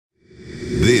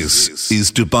This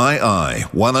is Dubai Eye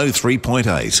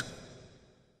 103.8.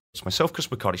 It's myself, Chris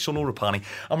McCarty, Sonal Rapani,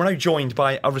 and we're now joined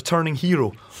by a returning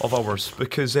hero of ours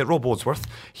because Rob Wadsworth,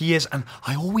 he is, and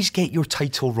I always get your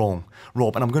title wrong,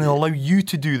 Rob, and I'm going to allow you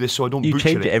to do this so I don't butcher it.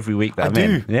 You change it every week that I'm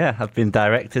in. Yeah, I've been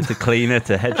director to cleaner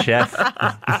to head chef.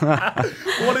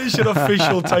 What is your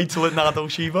official title at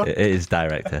Nadal Shiva? It is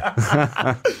director.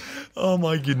 Oh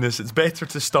my goodness, it's better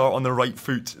to start on the right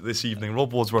foot this evening.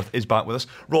 Rob Wadsworth is back with us.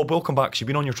 Rob, welcome back. You've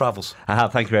been on your travels. I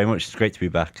have, thank you very much. It's great to be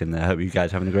back, and I hope you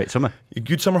guys are having a great summer. A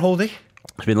good summer holiday?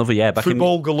 It's been lovely, yeah.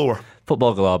 Football galore.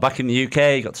 Football galore. Back in the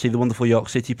UK, got to see the wonderful York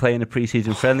City play in a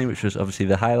pre-season friendly, which was obviously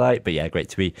the highlight. But yeah, great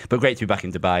to be back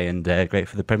in Dubai, and great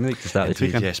for the Premier League to start this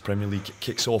weekend. Yes, Premier League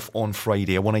kicks off on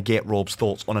Friday. I want to get Rob's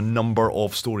thoughts on a number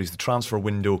of stories. The transfer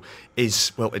window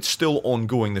is, well, it's still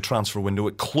ongoing, the transfer window.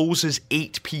 It closes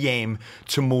 8 p.m.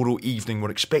 tomorrow evening.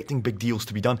 We're expecting big deals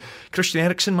to be done. Christian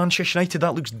Eriksen, Manchester United,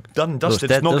 that looks done and dusted.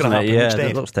 Dead, it's not going to happen. Yeah,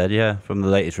 it looks dead, yeah, from the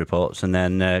latest reports. And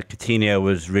then Coutinho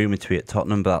was rumoured to be at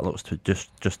Tottenham, but that looks to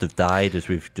just have died as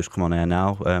we've just come on air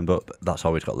now. But that's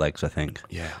always got legs, I think.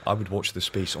 Yeah, I would watch the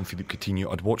space on Philippe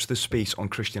Coutinho. I'd watch the space on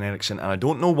Christian Eriksen. And I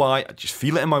don't know why, I just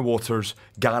feel it in my waters.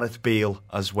 Gareth Bale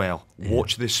as well. Yeah.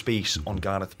 Watch this space on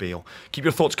Gareth Bale. Keep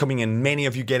your thoughts coming in. Many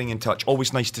of you getting in touch.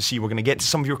 Always nice to see. We're going to get to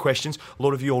some of your questions. A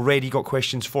lot of you already got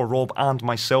questions for Rob and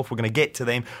myself. We're going to get to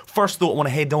them. First, though, I want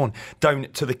to head on down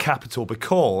to the capital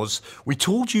because we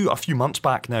told you a few months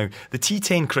back now the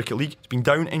T10 Cricket League has been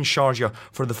down in Sharjah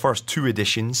for the first 2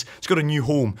 editions. It's got a new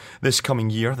home this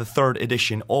coming year, the 3rd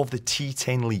edition of the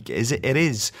T10 League. It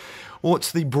is. Well,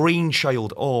 it's the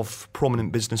brainchild of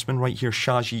prominent businessmen right here,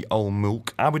 Shaji Al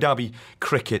Mulk, Abu Dhabi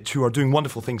Cricket, who are doing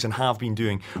wonderful things and have been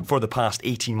doing for the past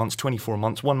 18 months, 24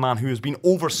 months. One man who has been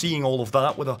overseeing all of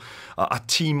that with a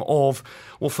team of,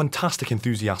 well, fantastic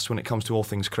enthusiasts when it comes to all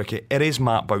things cricket. It is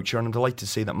Matt Boucher, and I'm delighted to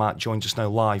say that Matt joins us now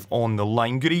live on the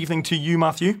line. Good evening to you,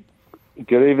 Matthew.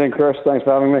 Good evening, Chris. Thanks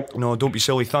for having me. No, don't be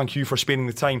silly. Thank you for spending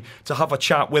the time to have a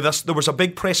chat with us. There was a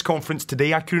big press conference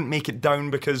today. I couldn't make it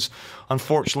down because,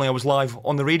 unfortunately, I was live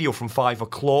on the radio from 5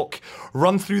 o'clock.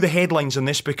 Run through the headlines on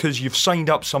this because you've signed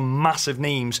up some massive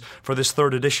names for this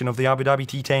 3rd edition of the Abu Dhabi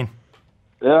T10.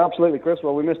 Yeah, absolutely, Chris.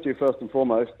 Well, we missed you first and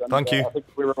foremost. And, thank you. I think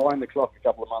if we rewind the clock a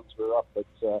couple of months, we were up at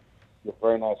a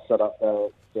very nice setup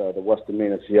there at the Western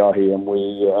Mina Siyahi, and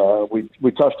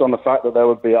we touched on the fact that there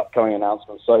would be upcoming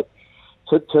announcements. So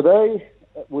today,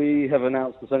 we have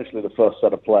announced essentially the first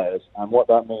set of players, and what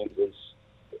that means is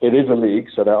it is a league,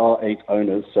 so there are 8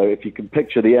 owners. So if you can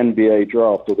picture the NBA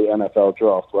draft or the NFL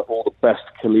draft, where all the best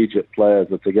collegiate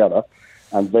players are together,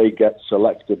 and they get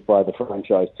selected by the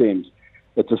franchise teams,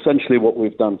 it's essentially what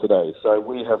we've done today. So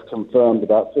we have confirmed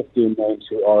about 15 names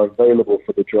who are available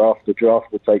for the draft. The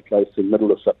draft will take place in the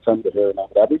middle of September here in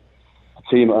Abu Dhabi. The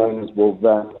team owners will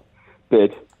then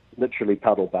bid, literally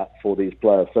paddle back for these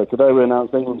players. So today we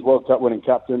announced England's World Cup winning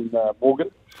captain, Morgan.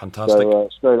 Fantastic. So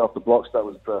straight off the blocks, that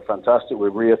was fantastic. We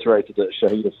reiterated that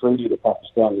Shahid Afridi, the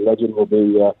Pakistani legend, will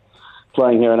be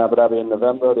playing here in Abu Dhabi in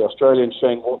November. The Australian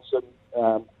Shane Watson.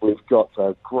 We've got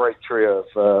a great trio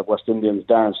of West Indians,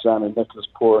 Darren Sammy, Nicholas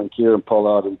Poore, and Kieran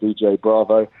Pollard and DJ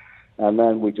Bravo. And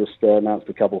then we just announced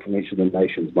a couple from each of the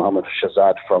nations. Mohammad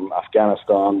Shahzad from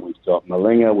Afghanistan. We've got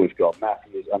Malinga. We've got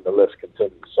Matthews, and the list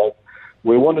continues. So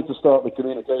we wanted to start the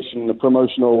communication, the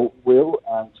promotional wheel,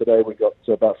 and today we got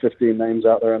about 15 names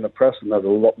out there in the press, and there's a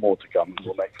lot more to come.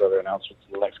 We'll make further announcements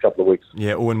in the next couple of weeks.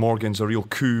 Yeah, Owen Morgan's a real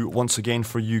coup once again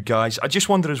for you guys. I just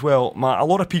wonder as well, Matt, a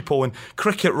lot of people in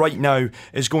cricket right now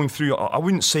is going through, I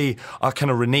wouldn't say a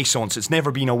kind of renaissance. It's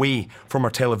never been away from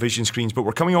our television screens, but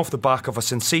we're coming off the back of a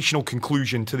sensational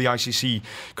conclusion to the ICC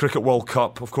Cricket World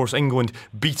Cup. Of course, England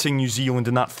beating New Zealand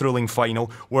in that thrilling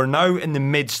final. We're now in the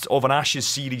midst of an Ashes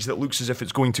series that looks as if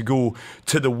it's going to go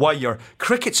to the wire.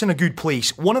 Cricket's in a good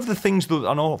place. One of the things that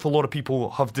an awful lot of people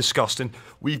have discussed, and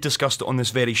we've discussed it on this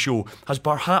very show, has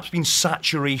perhaps been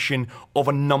saturation of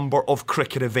a number of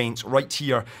cricket events right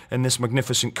here in this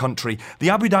magnificent country. The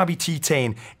Abu Dhabi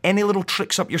T10, any little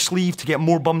tricks up your sleeve to get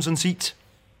more bums and seats?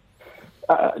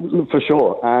 For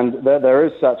sure, and there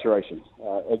is saturation.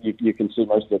 You can see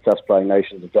most of the test-playing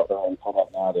nations have got their own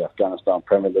product now. The Afghanistan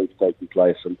Premier League taking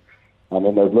place, and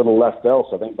then there's little left else.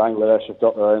 I think Bangladesh have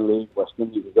got their own league, West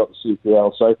Indies have got the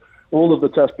CPL. So all of the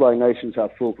test-playing nations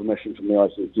have full permission from the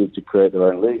ICC to create their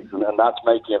own leagues, and that's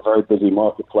making a very busy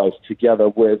marketplace together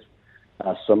with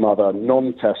some other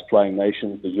non-test-playing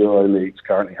nations. The Euro League's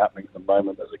currently happening at the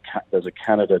moment. There's a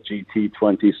Canada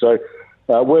GT20. So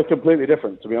we're completely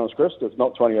different, to be honest, Chris. It's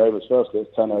not 20 overs first,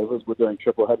 it's 10 overs. We're doing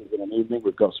triple headers in an evening.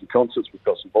 We've got some concerts, we've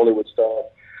got some Bollywood stars.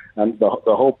 And the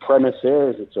whole premise here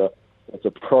is it's a It's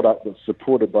a product that's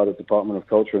supported by the Department of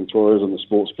Culture and Tourism, the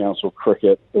Sports Council of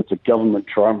Cricket. It's a government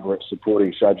triumvirate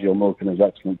supporting Shadji Milk and his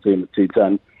excellent team at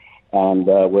T10. And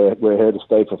we're here to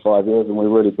stay for 5 years, and we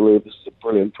really believe this is a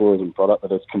brilliant tourism product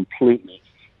that is completely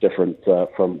different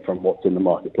from what's in the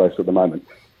marketplace at the moment.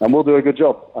 And we'll do a good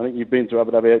job. I think you've been to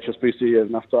Abu Dhabi HSBC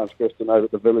enough times, Chris, to know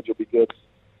that the village will be good.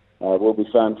 We'll be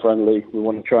fan-friendly. We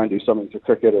want to try and do something to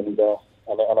cricket and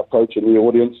approach a new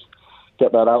audience.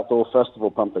 Get that outdoor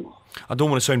festival pumping. I don't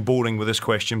want to sound boring with this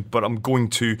question, but I'm going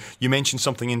to. You mentioned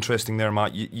something interesting there,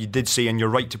 Matt. You did say, and you're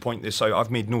right to point this out, I've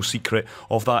made no secret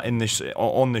of that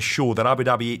on this show, that Abu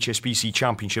Dhabi HSBC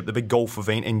Championship, the big golf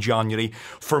event in January,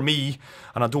 for me,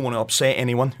 and I don't want to upset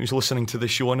anyone who's listening to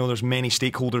this show, I know there's many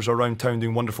stakeholders around town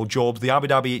doing wonderful jobs. The Abu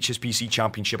Dhabi HSBC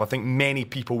Championship, I think many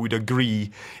people would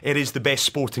agree, it is the best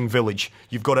sporting village.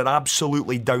 You've got it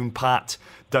absolutely down pat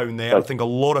down there. I think a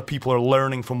lot of people are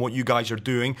learning from what you guys are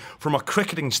doing. From a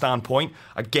cricketing standpoint,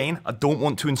 again, I don't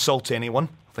want to insult anyone.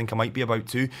 I think I might be about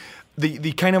to.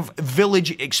 The kind of village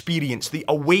experience, the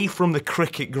away from the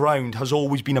cricket ground, has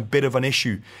always been a bit of an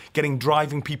issue.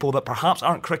 Driving people that perhaps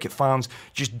aren't cricket fans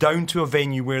just down to a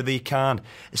venue where they can.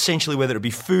 Essentially, whether it be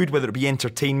food, whether it be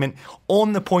entertainment.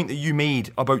 On the point that you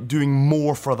made about doing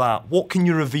more for that, what can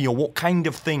you reveal? What kind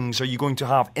of things are you going to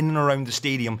have in and around the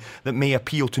stadium that may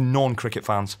appeal to non-cricket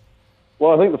fans?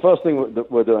 Well, I think the first thing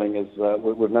that we're doing is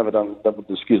we've never done,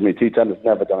 T10 has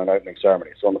never done an opening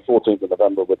ceremony. So on the 14th of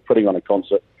November, we're putting on a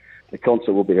concert. The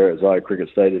concert will be here at Zaya Cricket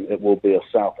Stadium. It will be a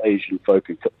South Asian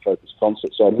focused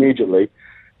concert. So immediately,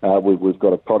 we've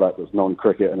got a product that's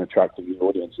non-cricket and attracting new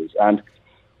audiences. And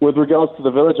with regards to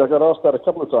the village, I got asked that a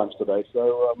couple of times today.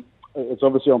 So it's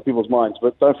obviously on people's minds.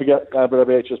 But don't forget, Abu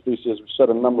Dhabi HSBC, as we've said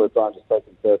a number of times, it's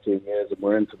taken 13 years, and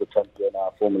we're into the 10th year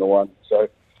now, Formula One. So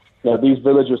these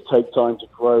villages take time to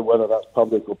grow, whether that's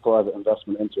public or private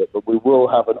investment into it. But we will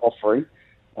have an offering.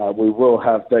 We will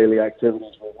have daily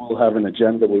activities. We will have an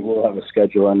agenda. We will have a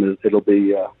schedule, and it'll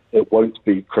be. It won't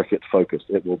be cricket focused.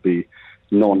 It will be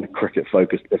non-cricket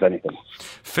focused, if anything.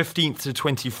 15th to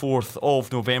 24th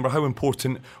of November. How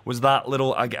important was that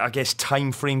little, I guess,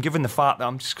 time frame? Given the fact that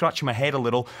I'm scratching my head a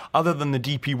little. Other than the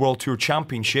DP World Tour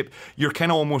Championship, you're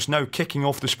kind of almost now kicking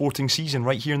off the sporting season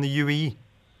right here in the UAE.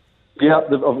 Yeah,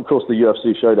 of course, the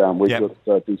UFC Showdown. We've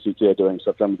got DCT doing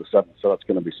September the 7th, so that's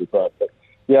going to be superb. But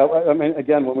yeah, I mean,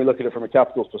 again, when we look at it from a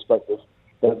Capitals perspective,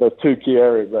 there's two key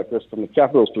areas there, Chris. From the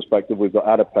Capitals perspective, we've got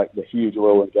ADIPEC, the huge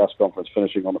oil and gas conference,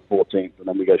 finishing on the 14th, and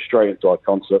then we go straight into our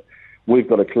concert. We've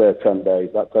got a clear 10 days.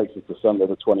 That takes us to Sunday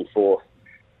the 24th,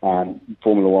 and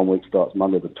Formula One week starts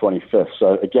Monday the 25th.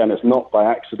 So again, it's not by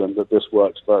accident that this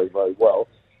works very, very well.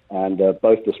 And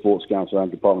both the Sports Council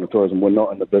and Department of Tourism, we're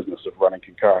not in the business of running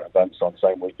concurrent events on the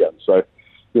same weekend. So,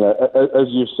 as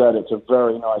you said, it's a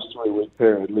very nice 3-week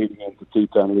period leading into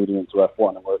T10, leading into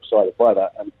F1, and we're excited by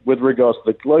that. And with regards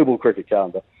to the global cricket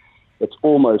calendar, it's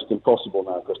almost impossible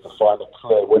now, Chris, to find a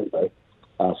clear window.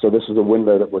 So this is a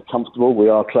window that we're comfortable. We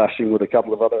are clashing with a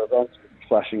couple of other events. We're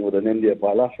clashing with an India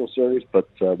bilateral series, but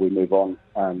we move on,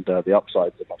 and the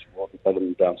upsides are much more better than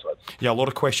the downsides. Yeah, a lot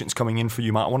of questions coming in for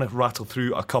you, Matt. I want to rattle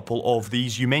through a couple of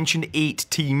these. You mentioned 8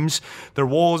 teams. There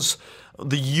was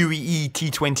the UAE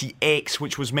T20X,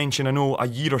 which was mentioned, I know, a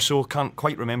year or so. Can't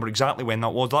quite remember exactly when that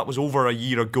was. That was over a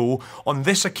year ago. On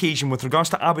this occasion, with regards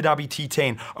to Abu Dhabi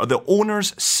T10, are the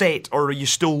owners set, or are you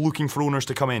still looking for owners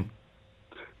to come in?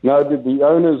 No, the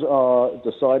owners are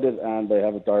decided, and they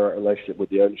have a direct relationship with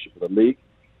the ownership of the league,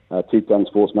 T10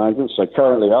 Sports Management. So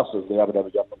currently, us as the Abu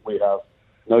Dhabi government, we have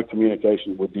no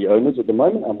communication with the owners at the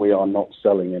moment, and we are not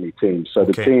selling any teams. So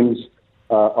the teams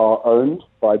are owned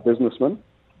by businessmen.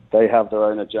 They have their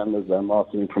own agendas, their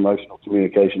marketing, promotional,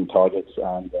 communication targets,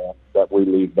 and that we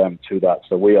leave them to that.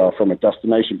 So we are, from a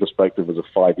destination perspective, as a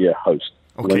 5-year host.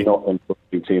 Okay. We're not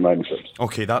in team ownership.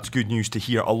 Okay, that's good news to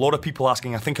hear. A lot of people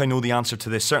asking, I think I know the answer to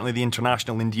this, certainly the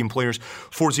international Indian players.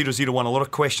 4001, a lot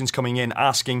of questions coming in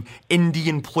asking,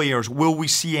 Indian players, will we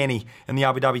see any in the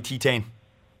Abu Dhabi T10?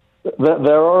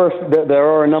 There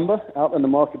are a number out in the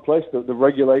marketplace. The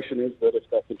regulation is that if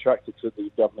they're contracted to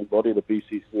the governing body, the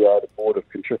BCCI, the Board of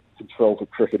Control for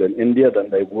Cricket in India,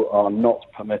 then they are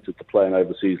not permitted to play in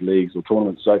overseas leagues or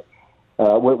tournaments. So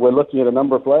we're looking at a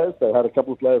number of players. They had a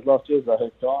couple of players last year,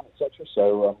 Zahid Khan, etc.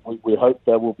 So we hope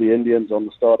there will be Indians on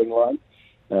the starting line.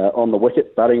 On the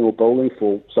wicket, batting or bowling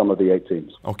for some of the 8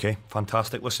 teams. Okay,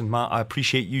 fantastic. Listen, Matt, I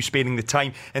appreciate you sparing the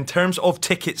time. In terms of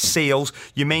ticket sales,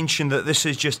 you mentioned that this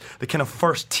is just the kind of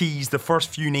first tease, the first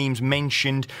few names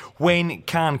mentioned. When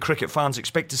can cricket fans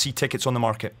expect to see tickets on the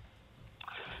market?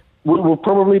 We'll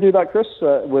probably do that, Chris,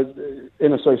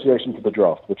 in association to the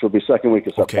draft, which will be second week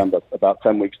of September, about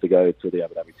 10 weeks to go to the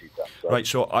Abu Dhabi T10. So, right,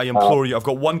 so I implore you, I've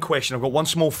got one question, I've got one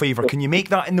small favour. Can you make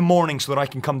that in the morning so that I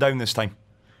can come down this time?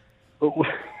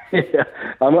 Yeah,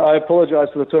 I apologise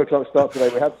for the 2 o'clock start today.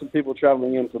 We had some people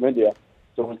travelling in from India,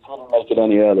 so we couldn't make it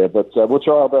any earlier, but we'll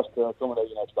try our best to accommodate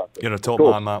you next time. You're a top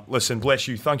man, Matt. Listen, bless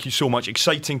you. Thank you so much.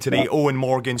 Exciting today. Yeah. Owen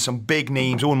Morgan, some big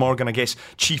names. Owen Morgan, I guess,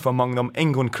 chief among them.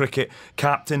 England cricket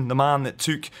captain, the man that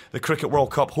took the Cricket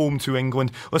World Cup home to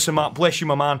England. Listen, Matt, bless you,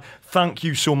 my man. Thank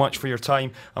you so much for your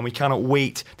time, and we cannot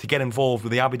wait to get involved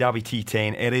with the Abu Dhabi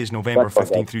T10. It is November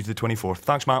 15th through to the 24th.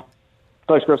 Thanks, Matt.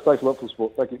 Thanks, Chris. Thanks a lot for the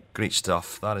support. Thank you. Great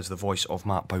stuff. That is the voice of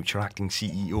Matt Boucher, acting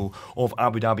CEO of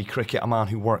Abu Dhabi Cricket, a man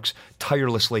who works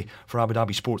tirelessly for Abu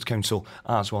Dhabi Sports Council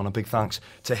as well. And a big thanks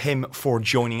to him for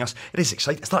joining us. It is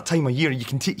exciting. It's that time of year. You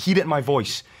can hear it in my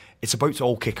voice. It's about to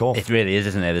all kick off. It really is,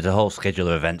 isn't it? There's a whole schedule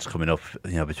of events coming up,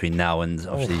 between now and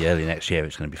obviously early next year.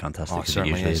 It's going to be fantastic. It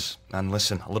certainly is. And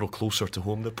listen, a little closer to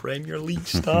home, the Premier League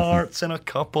starts in a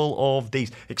couple of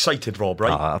days. Excited, Rob,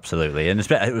 right? Oh, absolutely. And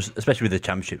especially with the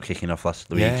Championship kicking off last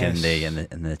week, and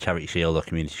the Charity Shield or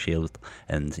Community Shield.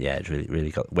 And yeah, it's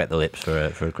really got wet the lips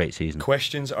for a great season.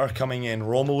 Questions are coming in.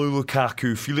 Romelu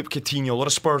Lukaku, Philippe Coutinho. A lot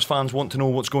of Spurs fans want to know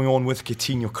what's going on with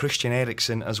Coutinho, Christian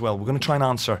Eriksen as well. We're going to try and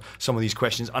answer some of these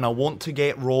questions. And I want to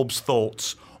get Rob's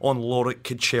thoughts on Lorik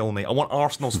Koscielny. I want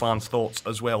Arsenal's fans' thoughts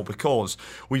as well, because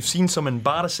we've seen some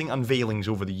embarrassing unveilings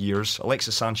over the years.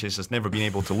 Alexis Sanchez has never been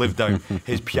able to live down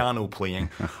his piano playing.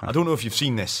 I don't know if you've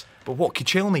seen this, but what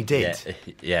Koscielny did...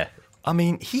 Yeah. I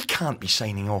mean, he can't be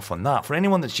signing off on that. For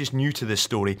anyone that's just new to this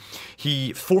story,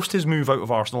 he forced his move out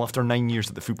of Arsenal after 9 years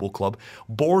at the football club.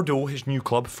 Bordeaux, his new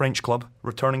club, French club,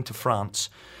 returning to France.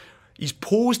 He's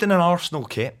posed in an Arsenal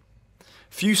kit,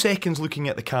 few seconds looking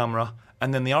at the camera,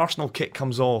 and then the Arsenal kit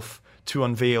comes off to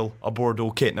unveil a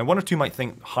Bordeaux kit. Now, one or two might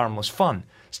think harmless fun.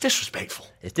 It's disrespectful.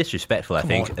 It's disrespectful, I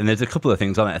think. And there's a couple of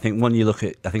things on it. I think when you look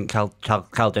at, I think Carl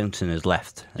Denton has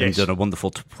left and he's done a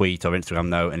wonderful tweet or Instagram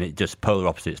note, and it just polar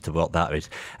opposites to what that is.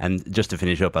 And just to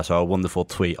finish up, I saw a wonderful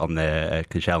tweet on the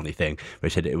Koscielny thing where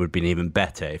he said it would have been even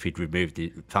better if he'd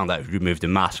found out he'd removed a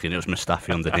mask and it was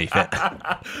Mustafi underneath it.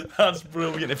 That's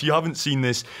brilliant. If you haven't seen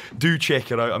this, do check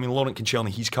it out. I mean, Lorik Koscielny,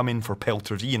 he's come in for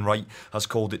pelters. Ian Wright has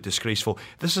called it disgraceful.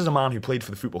 This is a man who played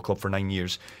for the football club for 9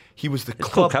 years. He was the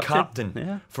club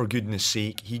captain, for goodness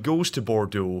sake. He goes to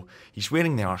Bordeaux. He's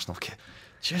wearing the Arsenal kit.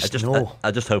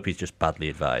 I just hope he's just badly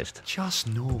advised. Just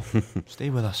no. Stay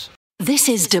with us. This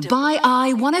is Dubai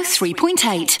Eye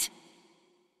 103.8.